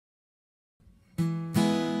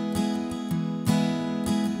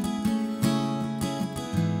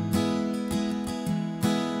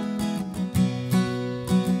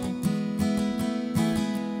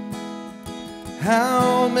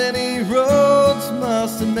How many roads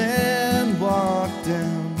must a man walk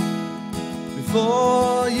down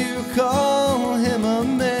before you call him a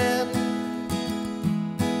man?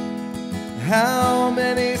 How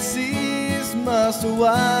many seas must a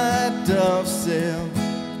white dove sail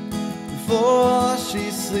before she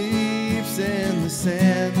sleeps in the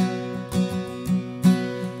sand?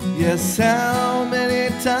 Yes, how many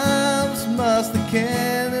times must the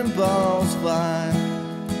cannonballs fly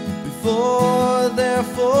before they're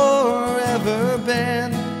forever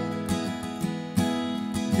banned?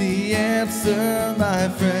 The answer, my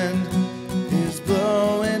friend, is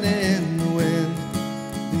blowing in the wind.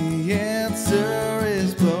 The answer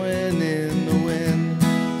is blowing in the wind.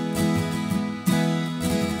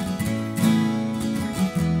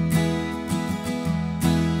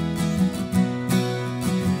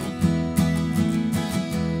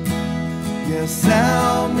 Yes,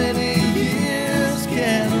 how many years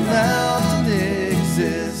can a mountain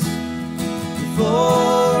exist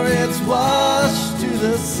before it's washed to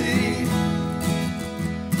the sea?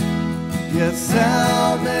 Yes,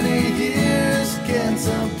 how many years can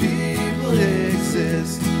some people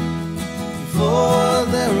exist before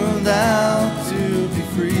they're allowed to be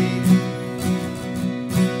free?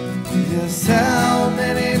 Yes, how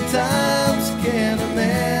many times can a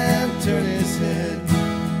man turn his head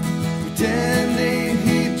pretending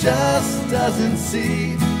he just doesn't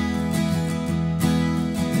see?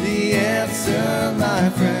 The answer, my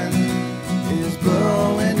friend, is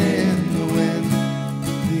blowing in the wind.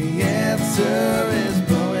 The answer is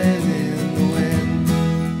blowing in the wind.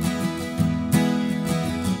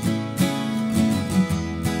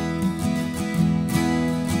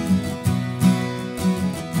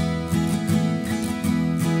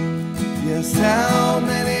 Yes, how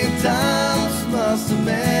many times must a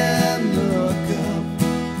man look up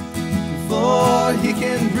before he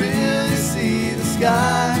can really see the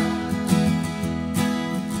sky?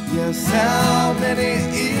 Yes, how many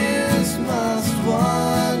ears must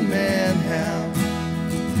one man have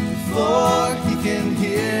before he can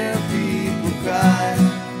hear people cry?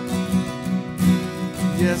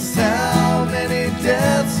 Yes, how many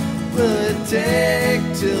deaths will it take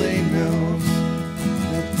till he knows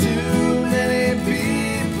that too many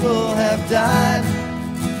people have died?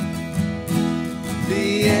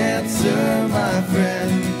 The answer, my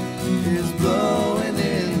friend, is blowing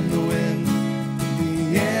in the wind.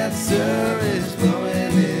 The answer